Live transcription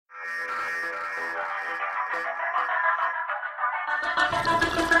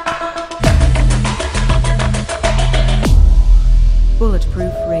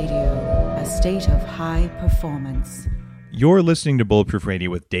Bulletproof Radio, a state of high performance. You're listening to Bulletproof Radio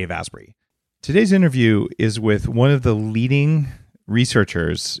with Dave Asprey. Today's interview is with one of the leading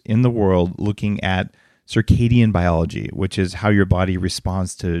researchers in the world looking at circadian biology, which is how your body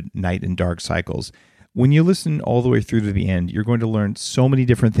responds to night and dark cycles. When you listen all the way through to the end, you're going to learn so many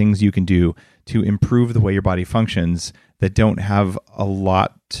different things you can do to improve the way your body functions that don't have a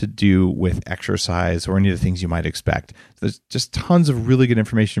lot to do with exercise or any of the things you might expect. There's just tons of really good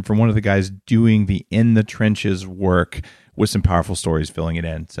information from one of the guys doing the in the trenches work with some powerful stories filling it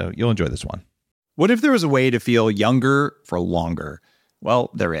in. So you'll enjoy this one. What if there was a way to feel younger for longer?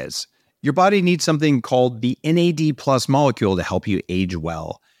 Well, there is. Your body needs something called the NAD+ molecule to help you age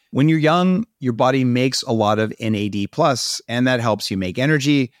well. When you're young, your body makes a lot of NAD+, and that helps you make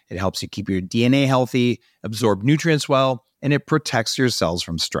energy, it helps you keep your DNA healthy, absorb nutrients well, and it protects your cells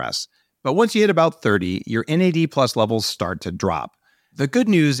from stress. But once you hit about 30, your NAD+ levels start to drop. The good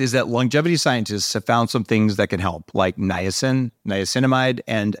news is that longevity scientists have found some things that can help, like niacin, niacinamide,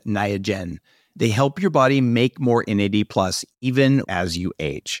 and Niagen. They help your body make more NAD+, even as you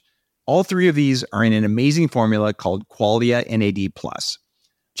age. All three of these are in an amazing formula called Qualia NAD+.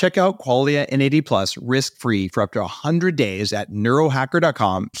 Check out Qualia NAD+ risk-free for up to 100 days at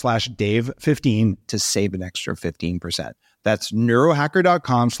neurohacker.com/Dave15 to save an extra 15%. That's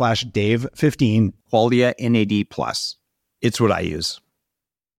neurohacker.com/Dave15, Qualia NAD+. It's what I use.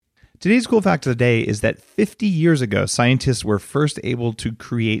 Today's cool fact of the day is that 50 years ago, scientists were first able to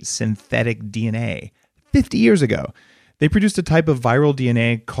create synthetic DNA. 50 years ago. They produced a type of viral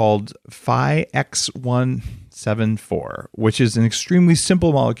DNA called Phi-X174, which is an extremely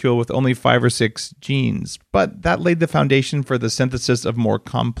simple molecule with only 5 or 6 genes. But that laid the foundation for the synthesis of more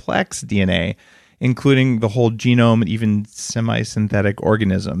complex DNA, including the whole genome and even semi-synthetic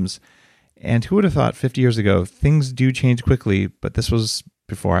organisms. And who would have thought 50 years ago, things do change quickly, but this was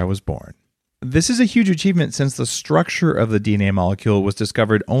before I was born. This is a huge achievement since the structure of the DNA molecule was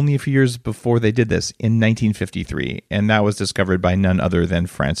discovered only a few years before they did this in 1953, and that was discovered by none other than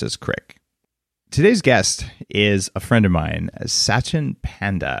Francis Crick. Today's guest is a friend of mine, Satchin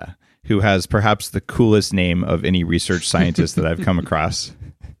Panda, who has perhaps the coolest name of any research scientist that I've come across.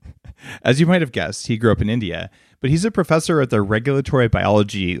 As you might have guessed, he grew up in India, but he's a professor at the Regulatory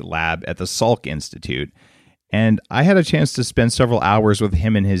Biology Lab at the Salk Institute. And I had a chance to spend several hours with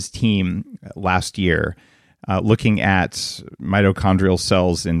him and his team last year looking at mitochondrial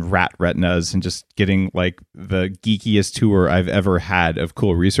cells in rat retinas and just getting like the geekiest tour I've ever had of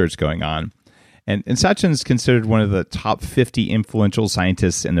cool research going on. And Satchin's considered one of the top 50 influential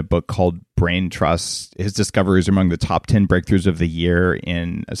scientists in a book called Brain Trust. His discoveries are among the top 10 breakthroughs of the year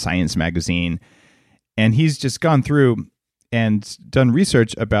in a science magazine. And he's just gone through and done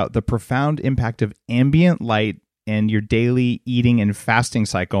research about the profound impact of ambient light and your daily eating and fasting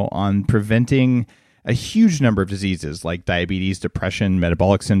cycle on preventing a huge number of diseases like diabetes, depression,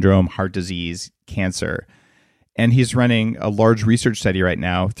 metabolic syndrome, heart disease, cancer. And he's running a large research study right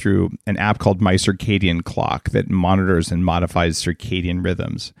now through an app called My Circadian Clock that monitors and modifies circadian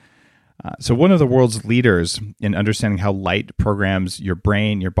rhythms. So one of the world's leaders in understanding how light programs your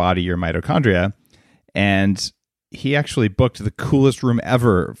brain, your body, your mitochondria, and he actually booked the coolest room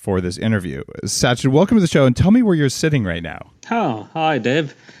ever for this interview. Satchin, welcome to the show, and tell me where you're sitting right now. Oh, hi,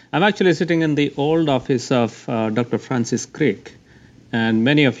 Dave. I'm actually sitting in the old office of Dr. Francis Crick. And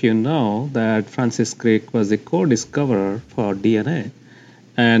many of you know that Francis Crick was the co-discoverer for DNA.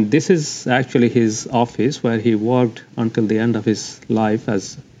 And this is actually his office where he worked until the end of his life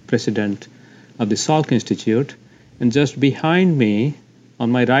as president of the Salk Institute. And just behind me,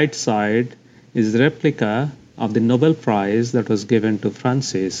 on my right side, is the replica of the Nobel Prize that was given to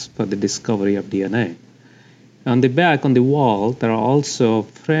Francis for the discovery of DNA. On the back, on the wall, there are also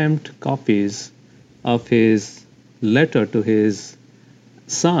framed copies of his letter to his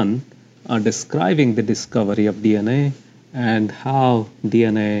son describing the discovery of DNA and how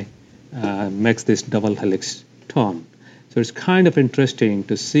DNA makes this double helix turn. So it's kind of interesting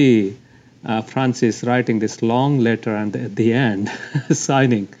to see Francis writing this long letter and at the end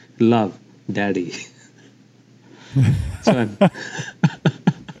signing, "Love, Daddy."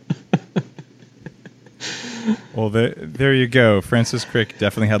 Well, there you go. Francis Crick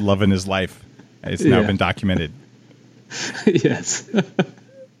definitely had love in his life. It's now been documented. Yes.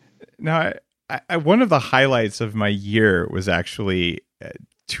 Now, one of the highlights of my year was actually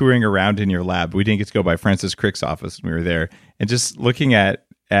touring around in your lab. We didn't get to go by Francis Crick's office when we were there, and just looking at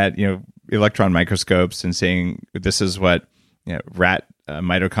electron microscopes and saying this is what rat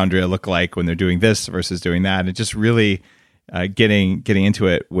mitochondria look like when they're doing this versus doing that, and just really getting into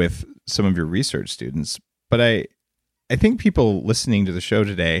it with some of your research students. But I think people listening to the show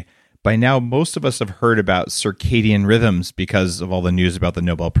today, by now, most of us have heard about circadian rhythms because of all the news about the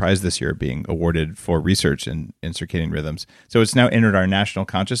Nobel Prize this year being awarded for research in circadian rhythms. So it's now entered our national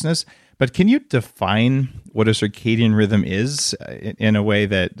consciousness. But can you define what a circadian rhythm is in a way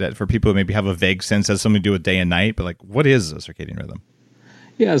that for people who maybe have a vague sense has something to do with day and night, but like, what is a circadian rhythm?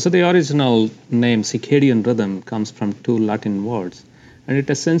 Yeah, so the original name circadian rhythm comes from two Latin words, and it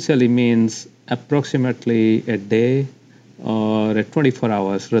essentially means approximately a day or a 24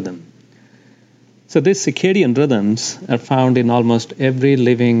 hours rhythm. So these circadian rhythms are found in almost every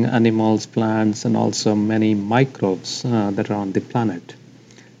living animals, plants, and also many microbes that are on the planet.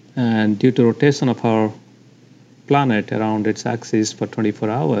 And due to rotation of our planet around its axis for 24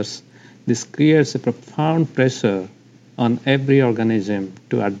 hours, this creates a profound pressure on every organism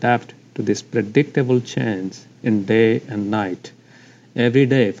to adapt to this predictable change in day and night every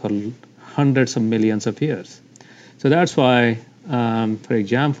day for hundreds of millions of years. So that's why, for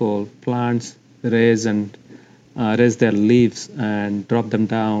example, plants raise their leaves and drop them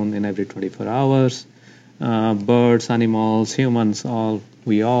down in every 24 hours. Birds, animals, humans,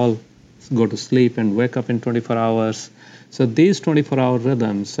 we all go to sleep and wake up in 24 hours. So these 24-hour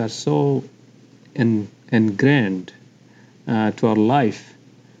rhythms are so ingrained to our life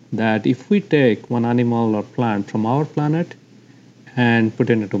that if we take one animal or plant from our planet and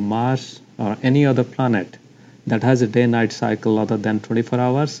put it into Mars or any other planet that has a day-night cycle other than 24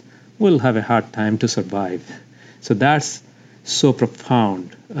 hours, we'll have a hard time to survive. So that's so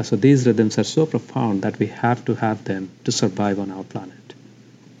profound. So these rhythms are so profound that we have to have them to survive on our planet.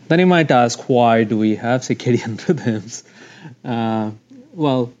 Then you might ask, why do we have circadian rhythms?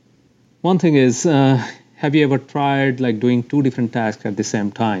 Well, one thing is, have you ever tried like doing two different tasks at the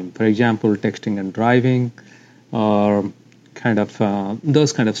same time? For example, texting and driving, or kind of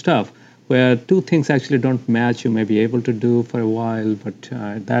those kind of stuff, where two things actually don't match. You may be able to do for a while, but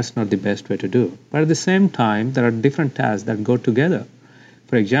that's not the best way to do. But at the same time, there are different tasks that go together.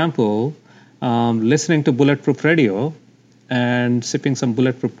 For example, listening to bulletproof radio and sipping some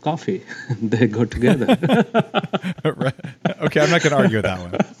bulletproof coffee, they go together. Right. Okay, I'm not going to argue with that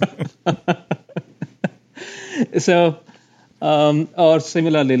one. So, or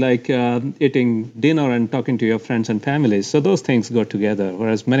similarly, like eating dinner and talking to your friends and families. So those things go together,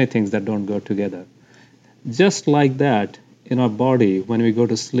 whereas many things that don't go together. Just like that, in our body, when we go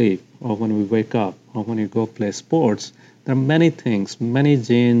to sleep, or when we wake up, or when we go play sports, there are many things, many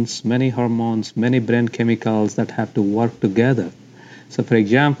genes, many hormones, many brain chemicals that have to work together. So for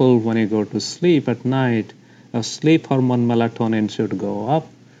example, when you go to sleep at night, our sleep hormone melatonin should go up,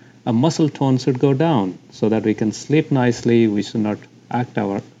 a muscle tone should go down so that we can sleep nicely. We should not act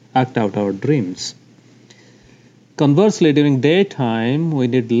out our dreams. Conversely, during daytime, we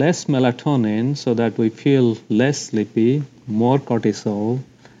need less melatonin so that we feel less sleepy, more cortisol,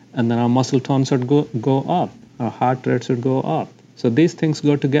 and then our muscle tone should go up. Our heart rate should go up. So these things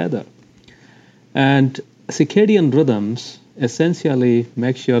go together. And circadian rhythms essentially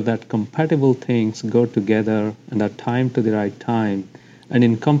make sure that compatible things go together and are timed to the right time, and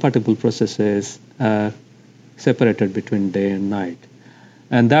incompatible processes are separated between day and night.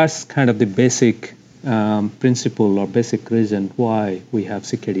 And that's kind of the basic principle or basic reason why we have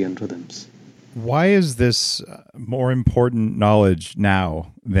circadian rhythms. Why is this more important knowledge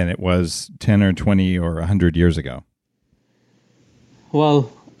now than it was 10 or 20 or 100 years ago? Well,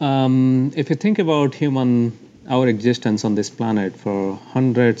 if you think about our existence on this planet for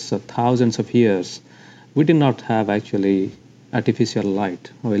hundreds or thousands of years, we did not have actually artificial light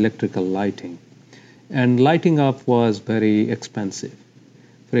or electrical lighting. And lighting up was very expensive.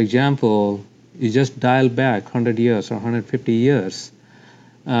 For example, you just dial back 100 years or 150 years.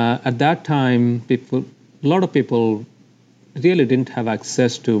 At that time, a lot of people really didn't have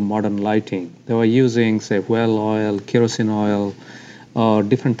access to modern lighting. They were using, say, whale oil, kerosene oil, or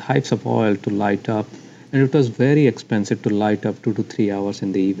different types of oil to light up. And it was very expensive to light up 2 to 3 hours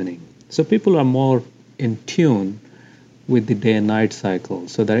in the evening. So people are more in tune with the day and night cycle.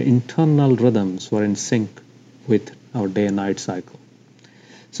 So their internal rhythms were in sync with our day and night cycle.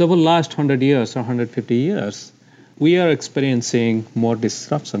 So over the last 100 years or 150 years, we are experiencing more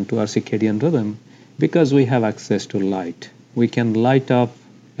disruption to our circadian rhythm because we have access to light. We can light up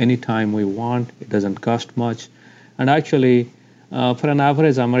anytime we want. It doesn't cost much. And actually, for an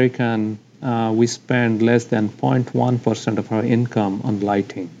average American, we spend less than 0.1% of our income on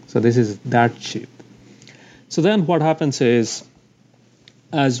lighting. So this is that cheap. So then what happens is,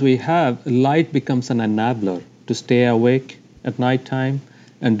 as we have, light becomes an enabler to stay awake at night time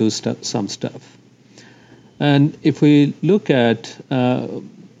and do some stuff. And if we look at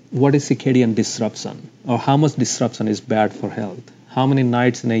what is circadian disruption, or how much disruption is bad for health, how many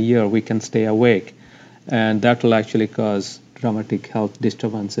nights in a year we can stay awake, and that will actually cause dramatic health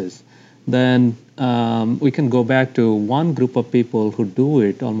disturbances, then we can go back to one group of people who do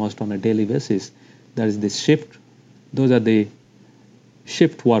it almost on a daily basis. That is the shift. Those are the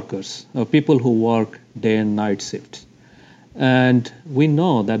shift workers, or people who work day and night shifts. And we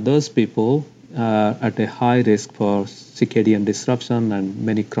know that those people are at a high risk for circadian disruption and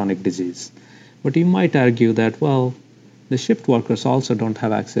many chronic disease. But you might argue that, well, the shift workers also don't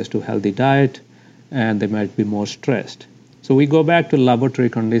have access to healthy diet, and they might be more stressed. So we go back to laboratory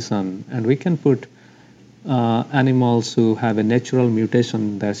condition, and we can put animals who have a natural mutation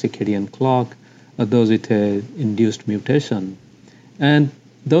in their circadian clock, or those with a induced mutation. And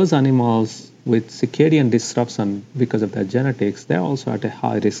those animals with circadian disruption because of their genetics, they're also at a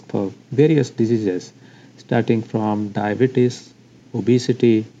high risk for various diseases, starting from diabetes,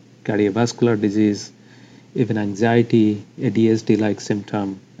 obesity, cardiovascular disease, even anxiety, ADHD-like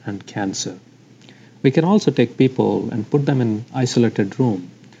symptom, and cancer. We can also take people and put them in isolated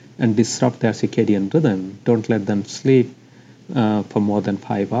room and disrupt their circadian rhythm. Don't let them sleep for more than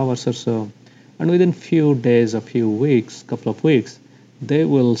 5 hours or so. And within few days or couple of weeks, they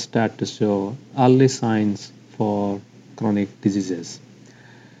will start to show early signs for chronic diseases.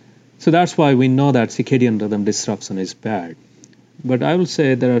 So that's why we know that circadian rhythm disruption is bad. But I will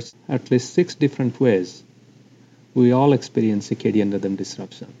say there are at least 6 different ways we all experience circadian rhythm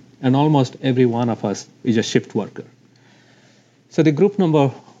disruption. And almost every one of us is a shift worker. So the group number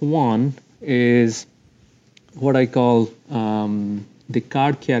 1 is what I call the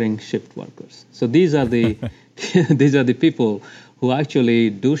card-carrying shift workers. So these are the these are the people who actually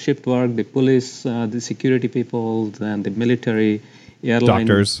do shift work: the police, the security people, and the military, airline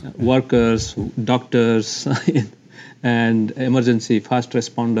workers, doctors, and emergency fast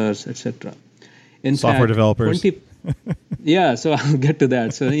responders, etc. In software fact, developers. Yeah, so I'll get to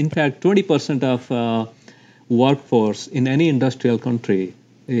that. So in fact, 20% of workforce in any industrial country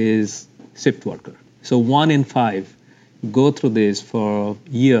is shift worker. So 1 in 5 go through this for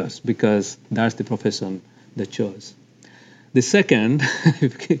years because that's the profession they chose. The second,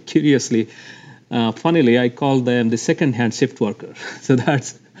 curiously, funnily, I call them the second-hand shift worker. So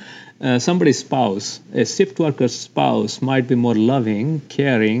that's somebody's spouse. A shift worker's spouse might be more loving,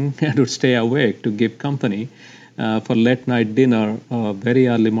 caring, and would stay awake to give company for late night dinner or very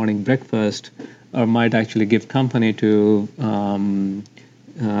early morning breakfast, or might actually give company to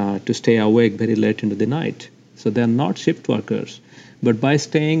stay awake very late into the night. So they're not shift workers, but by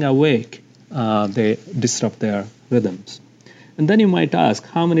staying awake, they disrupt their rhythms. And then you might ask,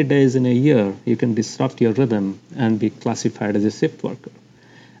 how many days in a year you can disrupt your rhythm and be classified as a shift worker?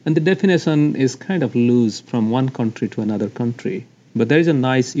 And the definition is kind of loose from one country to another country. But there is a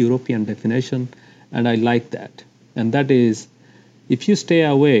nice European definition, and I like that. And that is, if you stay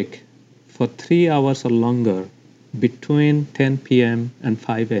awake for 3 hours or longer between 10 p.m. and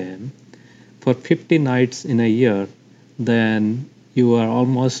 5 a.m. for 50 nights in a year, then you are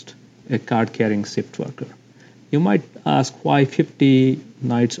almost a card-carrying shift worker. You might ask, why 50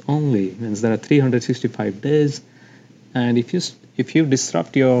 nights only? Means there are 365 days, and if you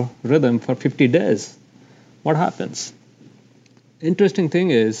disrupt your rhythm for 50 days, what happens? Interesting thing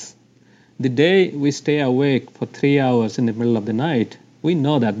is, the day we stay awake for 3 hours in the middle of the night, we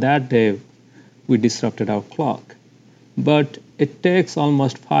know that day we disrupted our clock. But it takes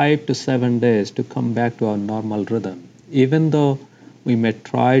almost 5 to 7 days to come back to our normal rhythm, even though we may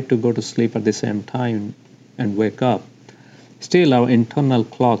try to go to sleep at the same time and wake up. Still, our internal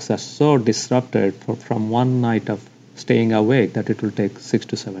clocks are so disrupted from one night of staying awake that it will take 6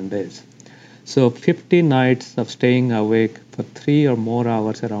 to 7 days. So 50 nights of staying awake for 3 or more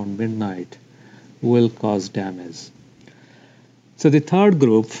hours around midnight will cause damage. So the third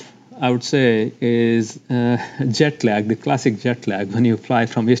group, I would say, is jet lag, the classic jet lag, when you fly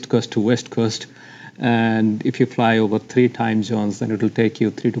from East Coast to West Coast. And if you fly over 3 time zones, then it will take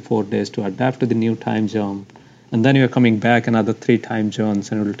you 3 to 4 days to adapt to the new time zone. And then you're coming back another 3 time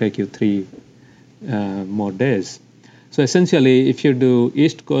zones, and it will take you 3 more days. So essentially, if you do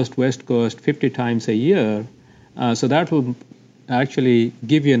East Coast, West Coast 50 times a year, so that will actually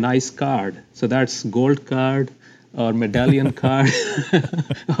give you a nice card. So that's gold card or medallion card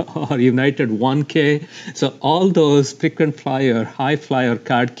or United 1K. So all those frequent flyer, high flyer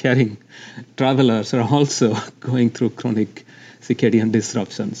card carrying travelers are also going through chronic circadian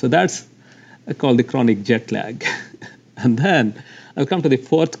disruption. So that's called the chronic jet lag. And then I'll come to the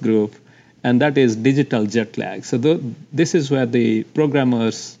fourth group, and that is digital jet lag. So this is where the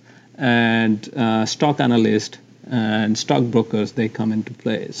programmers and stock analysts and stockbrokers, they come into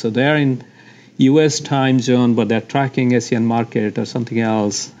play. So they're in US time zone, but they're tracking Asian market or something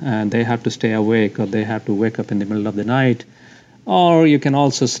else, and they have to stay awake, or they have to wake up in the middle of the night. Or you can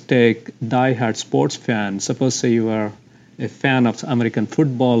also take diehard sports fans. Suppose say you are a fan of American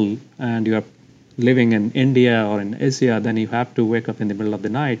football and you are living in India or in Asia, then you have to wake up in the middle of the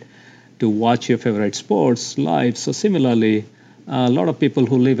night to watch your favorite sports live. So similarly, a lot of people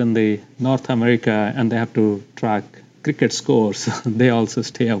who live in the North America and they have to track cricket scores, they also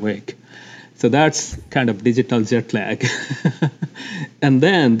stay awake. So that's kind of digital jet lag. And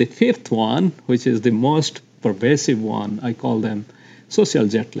then the fifth one, which is the most pervasive one, I call them social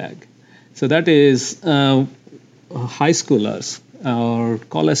jet lag. So that is high schoolers or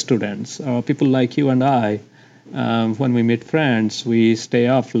college students or people like you and I. When we meet friends, we stay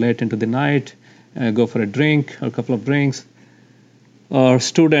up late into the night, go for a drink or a couple of drinks. Or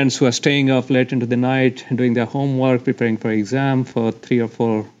students who are staying up late into the night, doing their homework, preparing for exam for 3 or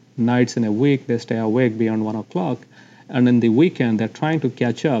 4 nights in a week, they stay awake beyond 1 o'clock. And in the weekend, they're trying to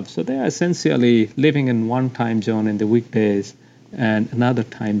catch up. So they are essentially living in one time zone in the weekdays and another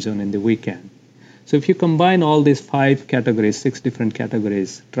time zone in the weekend. So if you combine all these 5 categories, 6 different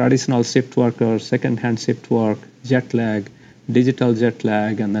categories, traditional shift worker, second-hand shift work, jet lag, digital jet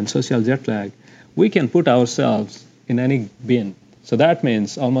lag, and then social jet lag, we can put ourselves in any bin. So that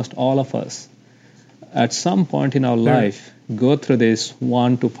means almost all of us at some point in our life go through this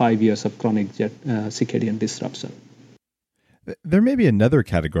 1 to 5 years of chronic circadian disruption. There may be another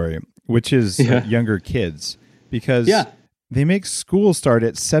category, which is younger kids, because they make school start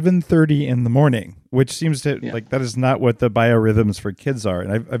at 7:30 in the morning, which seems to like that is not what the biorhythms for kids are.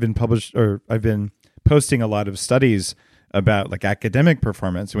 And I've been posting a lot of studies about like academic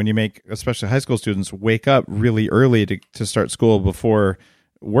performance. When you make, especially high school students, wake up really early to start school before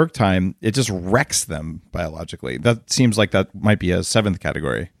work time, it just wrecks them biologically. That seems like that might be a 7th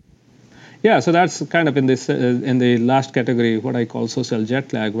category. Yeah, so that's kind of in this in the last category, what I call social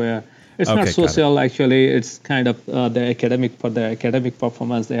jet lag, where it's not social actually. It's kind of the academic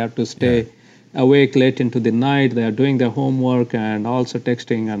performance. They have to stay awake late into the night. They are doing their homework and also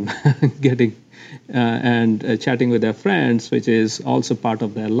texting and getting and chatting with their friends, which is also part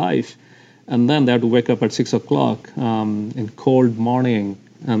of their life. And then they have to wake up at 6 o'clock in cold morning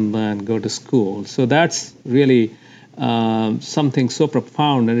and then go to school. So that's really something so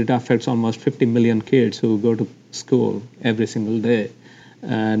profound, and it affects almost 50 million kids who go to school every single day.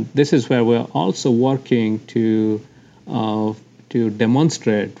 And this is where we're also working to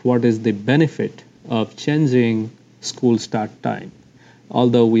demonstrate what is the benefit of changing school start time.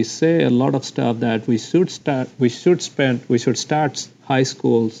 Although we say a lot of stuff that we should start high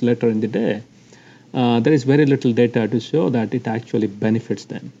schools later in the day, there is very little data to show that it actually benefits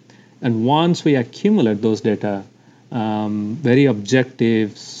them. And once we accumulate those data, very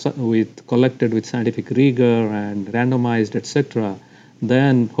objective, collected with scientific rigor and randomized, etc.,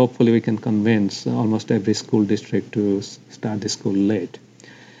 then hopefully we can convince almost every school district to start the school late.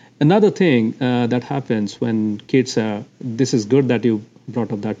 Another thing that happens when kids are, this is good that you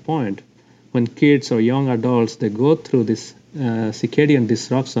brought up that point, when kids or young adults, they go through this circadian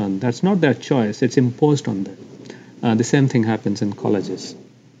disruption, that's not their choice, it's imposed on them. The same thing happens in colleges.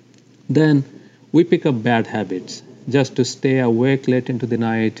 Then we pick up bad habits just to stay awake late into the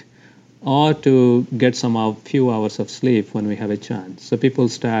night or to get some few hours of sleep when we have a chance. So people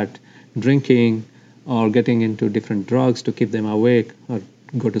start drinking or getting into different drugs to keep them awake or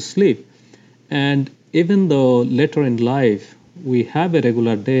go to sleep. And even though later in life we have a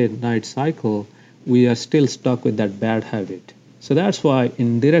regular day-night cycle, we are still stuck with that bad habit. So that's why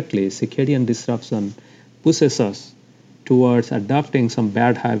indirectly circadian disruption pushes us towards adopting some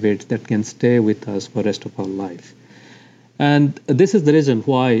bad habits that can stay with us for the rest of our life. And this is the reason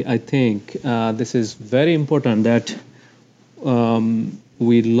why I think this is very important that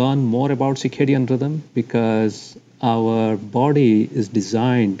we learn more about circadian rhythm, because our body is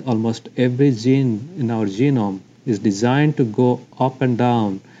designed, almost every gene in our genome is designed to go up and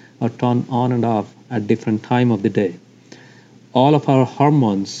down or turn on and off at different time of the day. All of our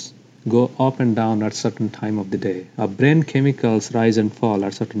hormones go up and down at certain time of the day. Our brain chemicals rise and fall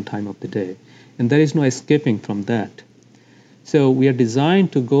at certain time of the day. And there is no escaping from that. So we are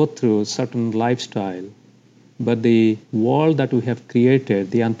designed to go through certain lifestyle, but the world that we have created,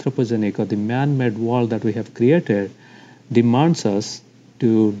 the anthropogenic or the man-made world that we have created, demands us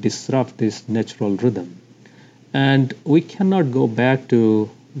to disrupt this natural rhythm. And we cannot go back to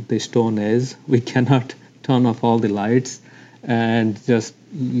the Stone Age. We cannot turn off all the lights and just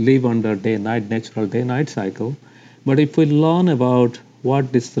live under day-night, natural day-night cycle. But if we learn about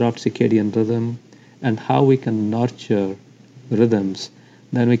what disrupts circadian rhythm and how we can nurture rhythms,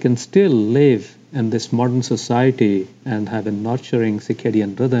 then we can still live in this modern society and have a nurturing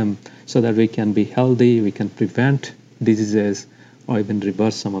circadian rhythm so that we can be healthy, we can prevent diseases, or even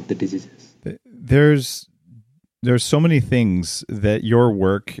reverse some of the diseases. There's so many things that your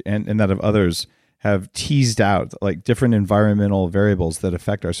work and that of others have teased out, like different environmental variables that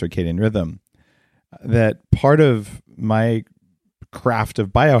affect our circadian rhythm, that part of my craft of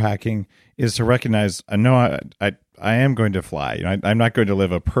biohacking is to recognize, I know I am going to fly. You know, I'm not going to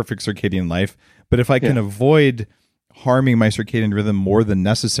live a perfect circadian life, but if I can avoid harming my circadian rhythm more than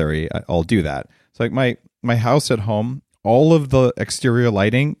necessary, I'll do that. So like my house at home, all of the exterior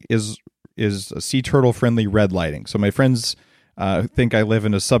lighting is a sea turtle friendly red lighting. So my friends think I live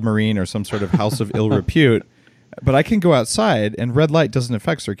in a submarine or some sort of house of ill repute, but I can go outside and red light doesn't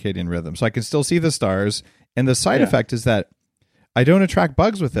affect circadian rhythm. So I can still see the stars. And the side effect is that I don't attract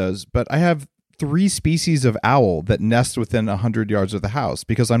bugs with those, but I have 3 species of owl that nest within 100 yards of the house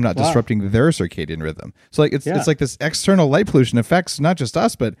because I'm not disrupting their circadian rhythm. So like it's like this external light pollution affects not just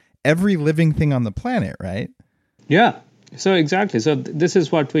us, but every living thing on the planet, right? Yeah. So exactly. So this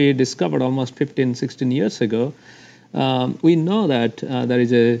is what we discovered almost 15, 16 years ago. We know that there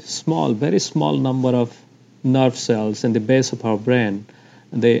is a very small number of nerve cells in the base of our brain.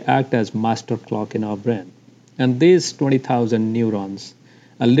 They act as master clock in our brain. And these 20,000 neurons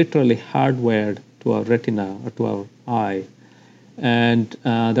are literally hardwired to our retina or to our eye. And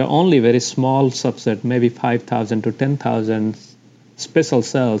there are only very small subset, maybe 5,000 to 10,000 special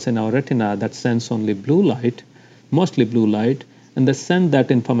cells in our retina that sense only blue light, mostly blue light, and they send that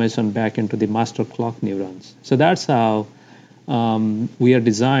information back into the master clock neurons. So that's how we are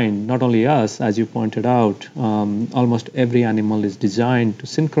designed, not only us, as you pointed out, almost every animal is designed to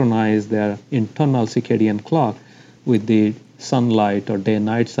synchronize their internal circadian clock with the sunlight or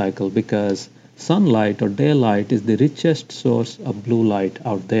day-night cycle, because sunlight or daylight is the richest source of blue light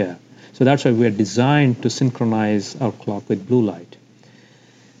out there. So that's why we are designed to synchronize our clock with blue light.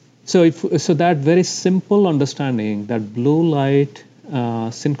 So that very simple understanding that blue light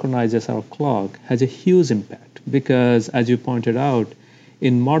synchronizes our clock has a huge impact, because as you pointed out,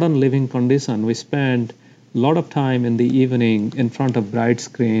 in modern living condition, we spend a lot of time in the evening in front of bright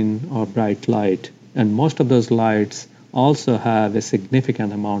screen or bright light, and most of those lights also have a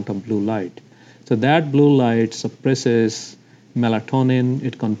significant amount of blue light. So that blue light suppresses melatonin,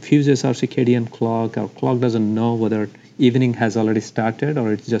 it confuses our circadian clock. Our clock doesn't know whether evening has already started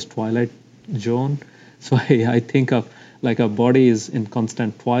or it's just twilight zone. So I think of like our body is in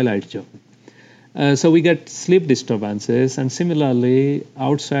constant twilight zone. So we get sleep disturbances, and similarly,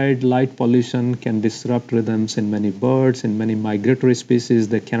 outside light pollution can disrupt rhythms in many birds, in many migratory species.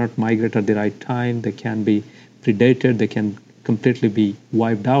 They cannot migrate at the right time. They can be predated. They can completely be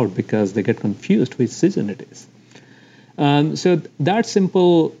wiped out because they get confused which season it is. So that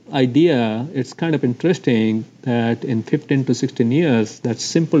simple idea, it's kind of interesting that in 15 to 16 years, that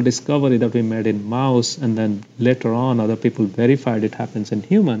simple discovery that we made in mouse, and then later on other people verified it happens in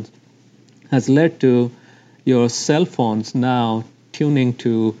humans, has led to your cell phones now tuning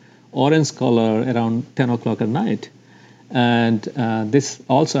to orange color around 10 o'clock at night. And this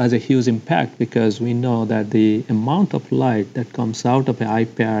also has a huge impact, because we know that the amount of light that comes out of an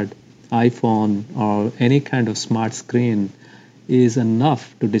iPad, iPhone, or any kind of smart screen is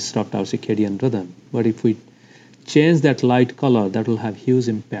enough to disrupt our circadian rhythm. But if we change that light color, that will have huge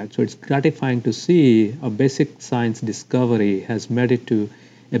impact. So it's gratifying to see a basic science discovery has made it to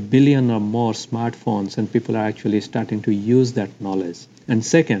 1 billion or more smartphones, and people are actually starting to use that knowledge. And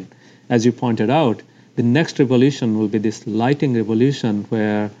second, as you pointed out, the next revolution will be this lighting revolution,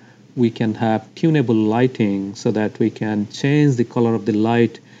 where we can have tunable lighting so that we can change the color of the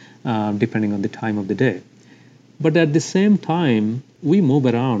light depending on the time of the day. But at the same time, we move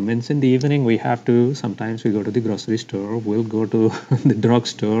around. Means in the evening, sometimes we go to the grocery store, we'll go to the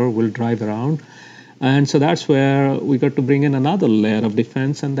drugstore, we'll drive around. And so that's where we got to bring in another layer of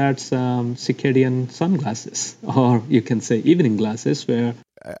defense, and that's circadian sunglasses, or you can say evening glasses, where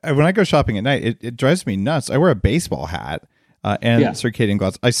when I go shopping at night, it drives me nuts. I wear a baseball hat and circadian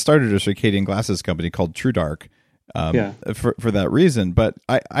glasses. I started a circadian glasses company called True Dark for that reason. But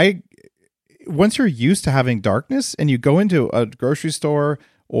I once you're used to having darkness and you go into a grocery store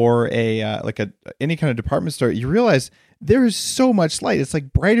or any kind of department store, you realize there is so much light. It's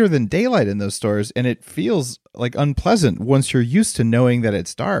like brighter than daylight in those stores, and it feels like unpleasant once you're used to knowing that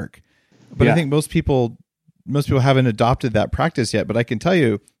it's dark. But I think most people haven't adopted that practice yet. But I can tell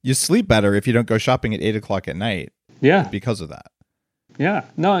you, you sleep better if you don't go shopping at 8 o'clock at night. Yeah. because of that. Yeah.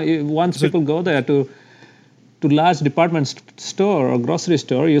 No, once people go there to large department store or grocery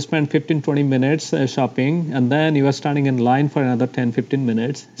store, you spend 15-20 minutes shopping, and then you are standing in line for another 10-15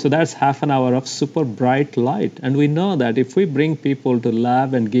 minutes. So that's half an hour of super bright light. And we know that if we bring people to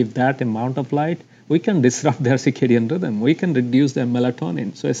lab and give that amount of light, we can disrupt their circadian rhythm. We can reduce their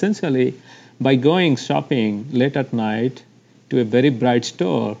melatonin. So essentially, by going shopping late at night to a very bright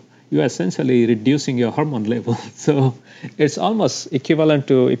store, you are essentially reducing your hormone level. So it's almost equivalent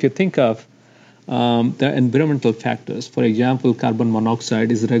to, if you think of the environmental factors. For example, carbon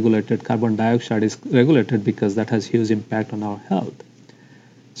monoxide is regulated, carbon dioxide is regulated because that has huge impact on our health.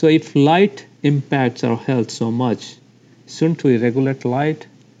 So if light impacts our health so much, shouldn't we regulate light?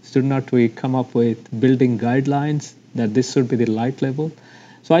 Should not we come up with building guidelines that this should be the light level?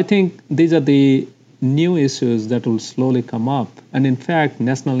 So I think these are the new issues that will slowly come up. And in fact,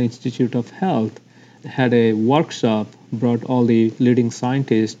 National Institute of Health had a workshop, brought all the leading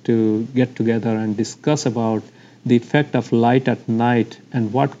scientists to get together and discuss about the effect of light at night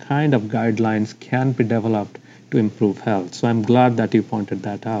and what kind of guidelines can be developed to improve health. So I'm glad that you pointed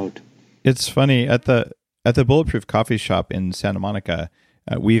that out. It's funny, at the Bulletproof Coffee Shop in Santa Monica,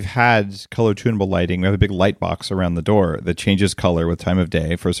 we've had color tunable lighting. We have a big light box around the door that changes color with time of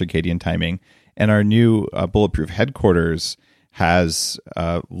day for circadian timing. And our new Bulletproof headquarters has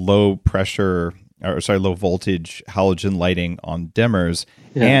low voltage halogen lighting on dimmers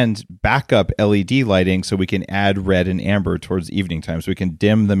and backup LED lighting, so we can add red and amber towards evening time. So we can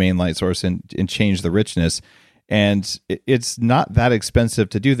dim the main light source and change the richness. And it's not that expensive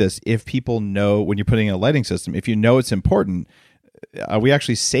to do this if people know, when you're putting in a lighting system, if you know it's important. We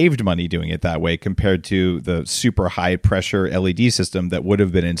actually saved money doing it that way compared to the super high pressure LED system that would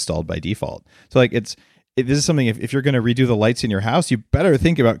have been installed by default. So like this is something, if you're going to redo the lights in your house, you better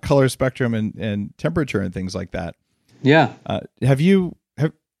think about color spectrum and temperature and things like that. Yeah. Have you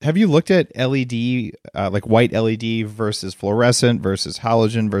looked at LED, like white LED versus fluorescent versus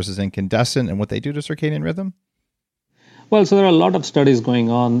halogen versus incandescent, and what they do to circadian rhythm? Well, so there are a lot of studies going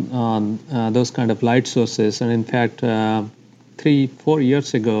on those kind of light sources. And in fact, 3-4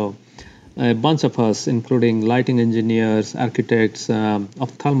 years ago, a bunch of us, including lighting engineers, architects,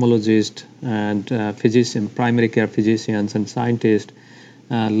 ophthalmologists, and physicians, primary care physicians and scientists,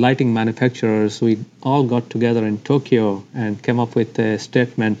 lighting manufacturers, we all got together in Tokyo and came up with a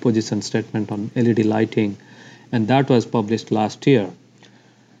position statement on LED lighting. And that was published last year.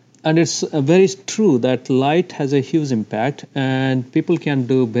 And it's very true that light has a huge impact, and people can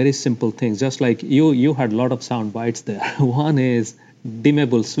do very simple things. Just like you had a lot of sound bites there. One is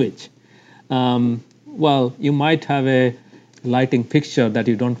dimmable switch. Well, you might have a lighting fixture that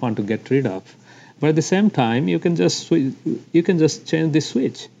you don't want to get rid of, but at the same time, you can just change the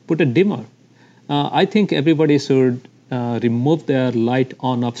switch, put a dimmer. I think everybody should remove their light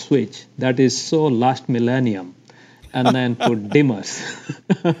on-off switch. That is so last millennium. And then put dimmers.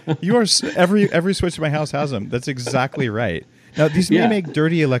 You are every switch in my house has them. That's exactly right. Now, these may make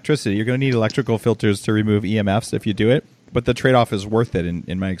dirty electricity. You're going to need electrical filters to remove EMFs if you do it, but the trade-off is worth it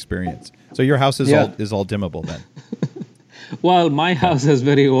in my experience. So your house is all dimmable then. Well, my house has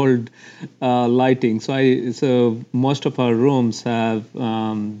very old lighting, so most of our rooms have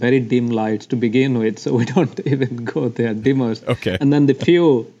very dim lights to begin with, so we don't even go there, dimmers. Okay. And then the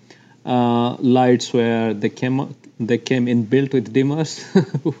few lights where they came inbuilt with dimmers.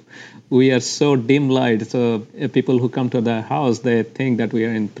 We are so dim light, so people who come to the house, they think that we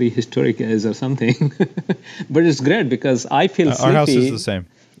are in prehistoric age or something. But it's great because I feel sleepy. Our house is the same.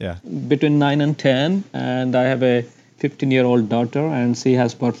 Yeah. Between 9 and 10, and I have a 15-year-old daughter, and she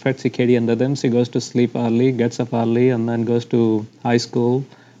has perfect circadian rhythm. She goes to sleep early, gets up early, and then goes to high school.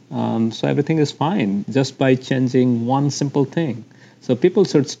 So everything is fine just by changing one simple thing. So people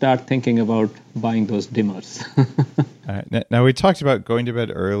should start thinking about buying those dimmers. All right. Now, we talked about going to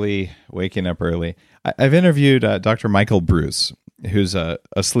bed early, waking up early. I've interviewed Dr. Michael Bruce, who's a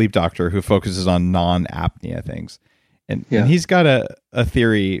sleep doctor who focuses on non-apnea things. And he's got a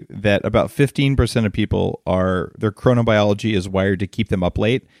theory that about 15% of people their chronobiology is wired to keep them up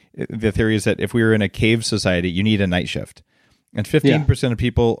late. The theory is that if we were in a cave society, you need a night shift. And 15% of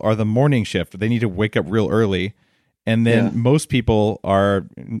people are the morning shift. They need to wake up real early. And then most people are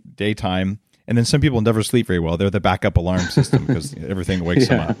daytime, and then some people never sleep very well. They're the backup alarm system because everything wakes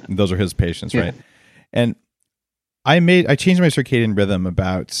them up. And those are his patients, right? And I changed my circadian rhythm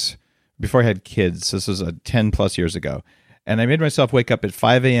before I had kids. This was 10 plus years ago. And I made myself wake up at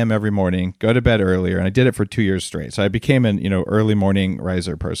 5 a.m. every morning, go to bed earlier, and I did it for 2 years straight. So I became an early morning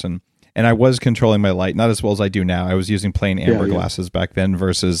riser person. And I was controlling my light, not as well as I do now. I was using plain amber glasses back then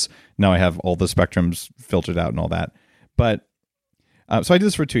versus now I have all the spectrums filtered out and all that. But so I did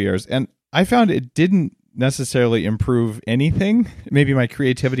this for 2 years, and I found it didn't necessarily improve anything. Maybe my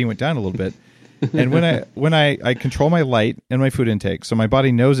creativity went down a little bit. And when I control my light and my food intake, so my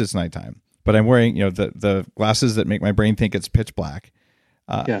body knows it's nighttime, but I'm wearing the glasses that make my brain think it's pitch black.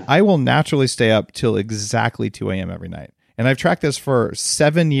 I will naturally stay up till exactly 2 a.m. every night. And I've tracked this for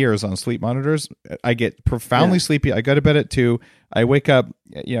 7 years on sleep monitors. I get profoundly sleepy. I go to bed at 2. I wake up,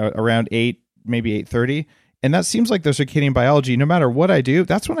 around 8, maybe 8:30. And that seems like the circadian biology. No matter what I do,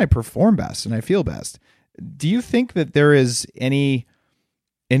 that's when I perform best and I feel best. Do you think that there is any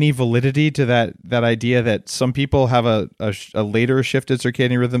validity to that idea that some people have a later shifted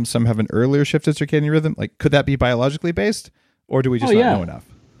circadian rhythm, some have an earlier shifted circadian rhythm? Like, could that be biologically based, or do we just not know enough?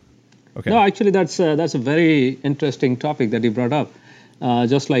 Okay. No, actually, that's a very interesting topic that you brought up.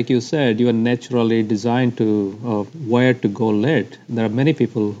 Just like you said, you are naturally designed to wired to go late. There are many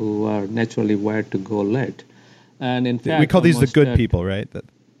people who are naturally wired to go late, and in fact, we call these the good people, right?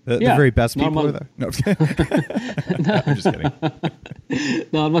 The very best people are there. No, I'm just kidding.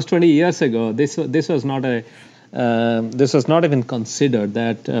 No, almost 20 years ago, this was not even considered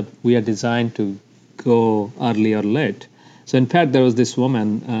that we are designed to go early or late. So in fact, there was this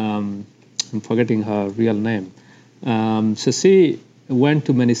woman, I'm forgetting her real name. So she went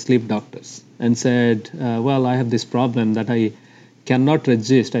to many sleep doctors and said, well, I have this problem that I cannot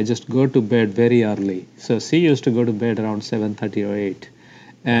resist. I just go to bed very early. So she used to go to bed around 7:30 or 8.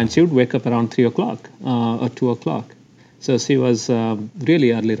 And she would wake up around 3 o'clock or 2 o'clock. So she was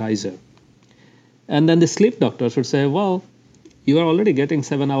really early riser. And then the sleep doctors would say, well, you are already getting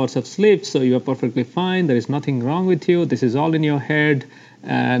 7 hours of sleep, so you are perfectly fine. There is nothing wrong with you. This is all in your head.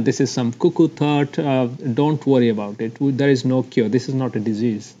 And this is some cuckoo thought. Don't worry about it. There is no cure. This is not a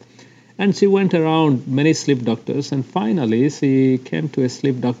disease. And she went around many sleep doctors. And finally, she came to a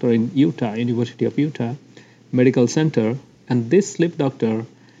sleep doctor in Utah, University of Utah Medical Center. And this sleep doctor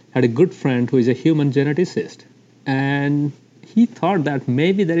had a good friend who is a human geneticist. And he thought that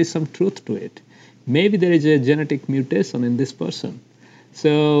maybe there is some truth to it. Maybe there is a genetic mutation in this person.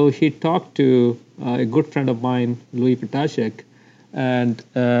 So he talked to a good friend of mine, Louis Petashek. And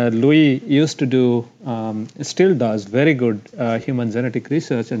Louis used to do, still does, very good human genetic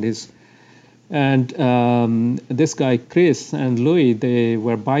research. And this guy, Chris, and Louis, they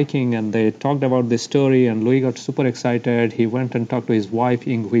were biking and they talked about this story, and Louis got super excited. He went and talked to his wife,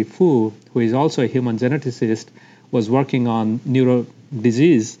 Ying-Hui Fu, who is also a human geneticist, was working on neuro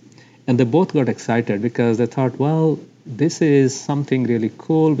disease. And they both got excited because they thought, well, this is something really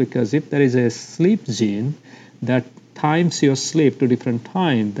cool, because if there is a sleep gene that times your sleep to different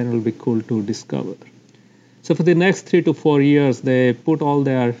time, then it will be cool to discover. So for the next 3 to 4 years, they put all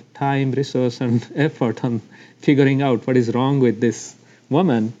their time, resource, and effort on figuring out what is wrong with this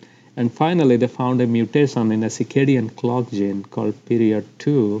woman. And finally, they found a mutation in a circadian clock gene called period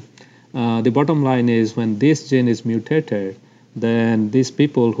 2. The bottom line is, when this gene is mutated, then these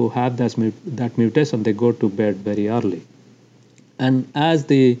people who have that mutation, they go to bed very early. And as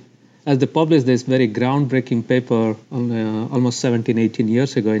they published this very groundbreaking paper almost 17, 18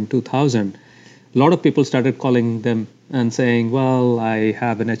 years ago in 2000, a lot of people started calling them and saying, well, I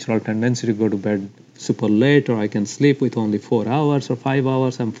have a natural tendency to go to bed super late, or I can sleep with only 4 hours or 5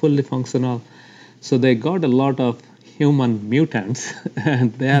 hours. I'm fully functional. So they got a lot of human mutants,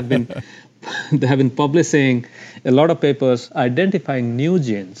 and they have been publishing a lot of papers identifying new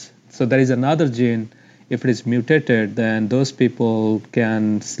genes. So there is another gene. If it is mutated, then those people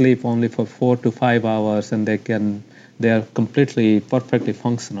can sleep only for 4 to 5 hours, and they are completely perfectly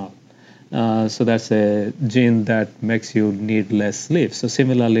functional. So that's a gene that makes you need less sleep. So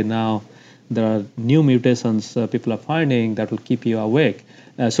similarly now, there are new mutations people are finding that will keep you awake.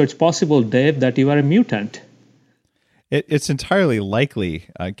 So it's possible, Dave, that you are a mutant. It's entirely likely,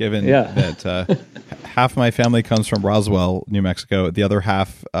 given that half my family comes from Roswell, New Mexico. The other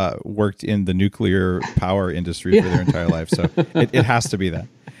half worked in the nuclear power industry for their entire life. So it has to be that.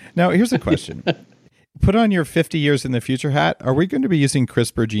 Now, here's a question. Put on your 50 years in the future hat. Are we going to be using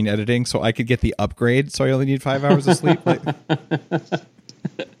CRISPR gene editing so I could get the upgrade so I only need 5 hours of sleep?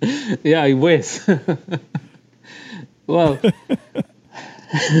 Yeah, I wish. Well,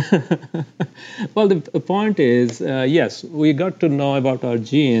 well, the point is, yes, we got to know about our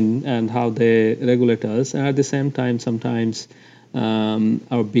gene and how they regulate us. And at the same time, sometimes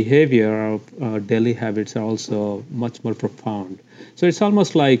our behavior, our daily habits are also much more profound. So it's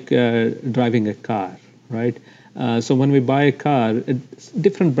almost like driving a car, right? So when we buy a car,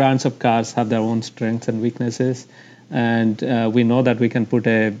 different brands of cars have their own strengths and weaknesses. And we know that we can put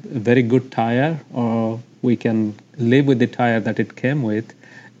a very good tire, or we can live with the tire that it came with.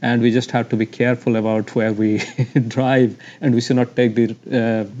 And we just have to be careful about where we drive, and we should not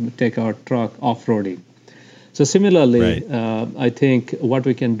take our truck off-roading. So similarly, I think what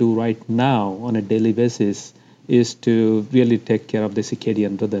we can do right now on a daily basis is to really take care of the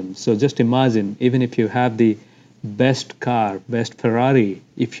circadian rhythm. So just imagine, even if you have the best car, best Ferrari,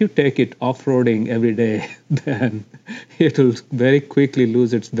 if you take it off-roading every day, then it will very quickly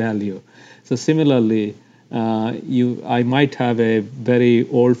lose its value. So similarly, I might have a very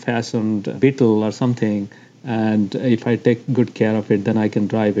old-fashioned Beetle or something, and if I take good care of it, then I can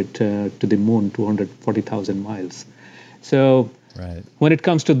drive it to the moon, 240,000 miles. So when it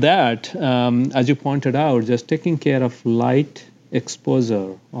comes to that, as you pointed out, just taking care of light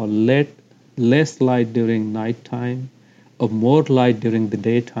exposure, or less light during nighttime or more light during the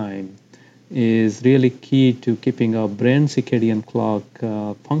daytime, is really key to keeping our brain circadian clock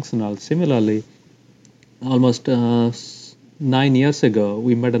functional. Similarly, almost 9 years ago,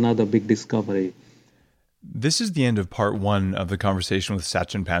 we made another big discovery. This is the end of part 1 of the conversation with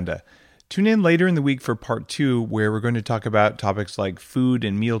Satchin Panda. Tune in later in the week for part 2, where we're going to talk about topics like food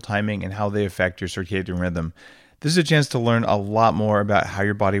and meal timing and how they affect your circadian rhythm. This is a chance to learn a lot more about how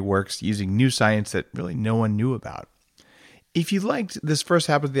your body works using new science that really no one knew about. If you liked this first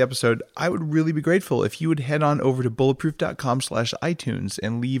half of the episode, I would really be grateful if you would head on over to bulletproof.com/iTunes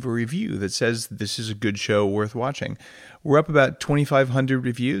and leave a review that says this is a good show worth watching. We're up about 2,500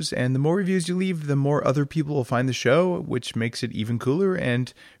 reviews, and the more reviews you leave, the more other people will find the show, which makes it even cooler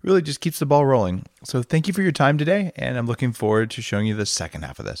and really just keeps the ball rolling. So thank you for your time today, and I'm looking forward to showing you the second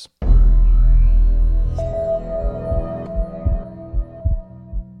half of this.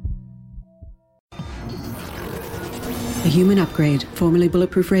 The Human Upgrade, formerly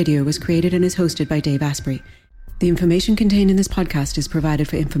Bulletproof Radio, was created and is hosted by Dave Asprey. The information contained in this podcast is provided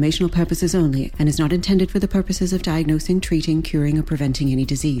for informational purposes only and is not intended for the purposes of diagnosing, treating, curing, or preventing any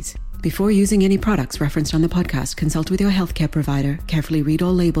disease. Before using any products referenced on the podcast, consult with your healthcare provider, carefully read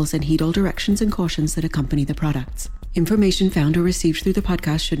all labels, and heed all directions and cautions that accompany the products. Information found or received through the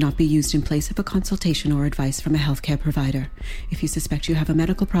podcast should not be used in place of a consultation or advice from a healthcare provider. If you suspect you have a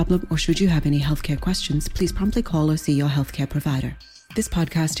medical problem or should you have any healthcare questions, please promptly call or see your healthcare provider. This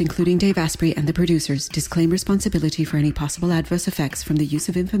podcast, including Dave Asprey and the producers, disclaim responsibility for any possible adverse effects from the use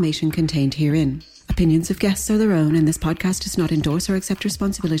of information contained herein. Opinions of guests are their own, and this podcast does not endorse or accept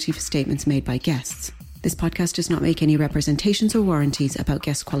responsibility for statements made by guests. This podcast does not make any representations or warranties about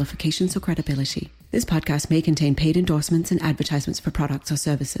guest qualifications or credibility. This podcast may contain paid endorsements and advertisements for products or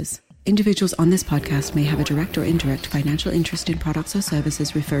services. Individuals on this podcast may have a direct or indirect financial interest in products or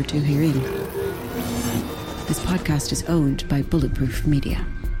services referred to herein. This podcast is owned by Bulletproof Media.